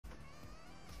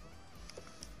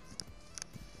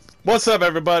What's up,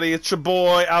 everybody? It's your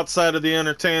boy, Outsider the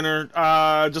Entertainer.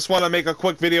 Just want to make a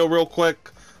quick video real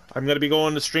quick. I'm going to be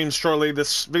going to stream shortly.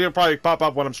 This video will probably pop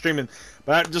up when I'm streaming.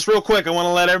 But just real quick, I want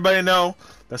to let everybody know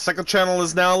the second channel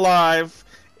is now live.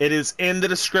 It is in the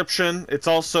description. It's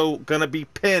also going to be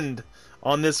pinned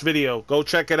on this video. Go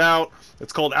check it out.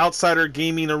 It's called Outsider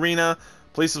Gaming Arena.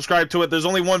 Please subscribe to it. There's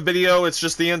only one video. It's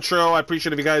just the intro. I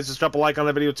appreciate if you guys just drop a like on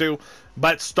the video too.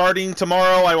 But starting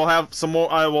tomorrow, I will have some more.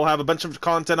 I will have a bunch of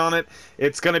content on it.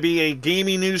 It's going to be a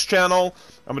gaming news channel.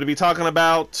 I'm going to be talking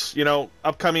about,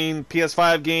 upcoming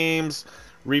PS5 games,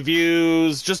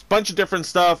 reviews, just a bunch of different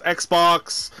stuff,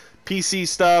 Xbox, PC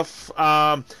stuff.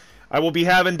 I will be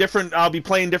having different. I'll be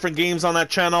playing different games on that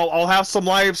channel. I'll have some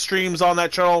live streams on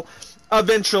that channel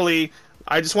eventually.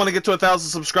 I just want to get to 1,000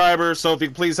 subscribers, so if you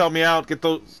can please help me out, get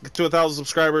to 1,000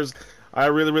 subscribers. I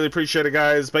really appreciate it,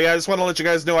 guys. But yeah, I just want to let you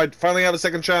guys know I finally have a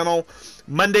second channel.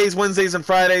 Mondays, Wednesdays, and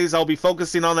Fridays, I'll be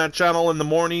focusing on that channel in the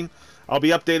morning. I'll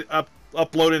be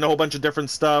uploading a whole bunch of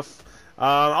different stuff.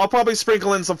 I'll probably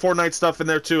sprinkle in some Fortnite stuff in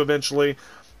there too eventually.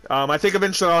 I think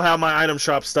eventually I'll have my item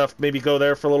shop stuff maybe go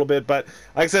there for a little bit, but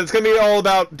like I said, it's going to be all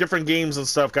about different games and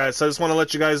stuff, guys, so I just want to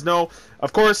let you guys know.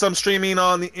 Of course, I'm streaming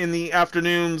in the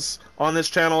afternoons on this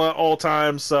channel at all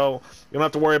times, so you don't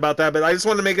have to worry about that, but I just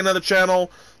wanted to make another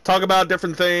channel, talk about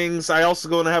different things. I also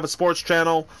going to have a sports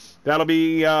channel. That'll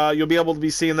be, you'll be able to be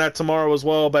seeing that tomorrow as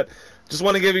well, but just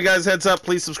want to give you guys a heads up.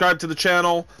 Please subscribe to the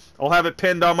channel. I'll have it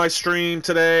pinned on my stream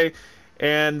today.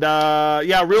 And,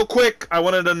 yeah, real quick, I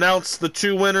wanted to announce the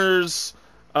two winners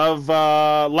of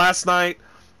last night,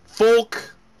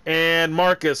 Folk and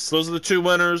Marcus. Those are the two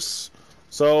winners.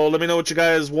 So let me know what you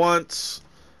guys want.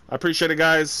 I appreciate it,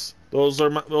 guys. Those are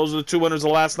the two winners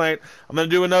of last night. I'm going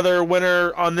to do another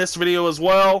winner on this video as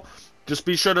well. Just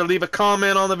be sure to leave a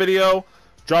comment on the video,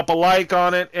 drop a like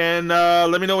on it, and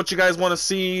let me know what you guys want to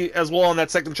see as well on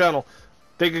that second channel.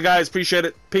 Thank you, guys. Appreciate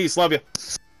it. Peace. Love you.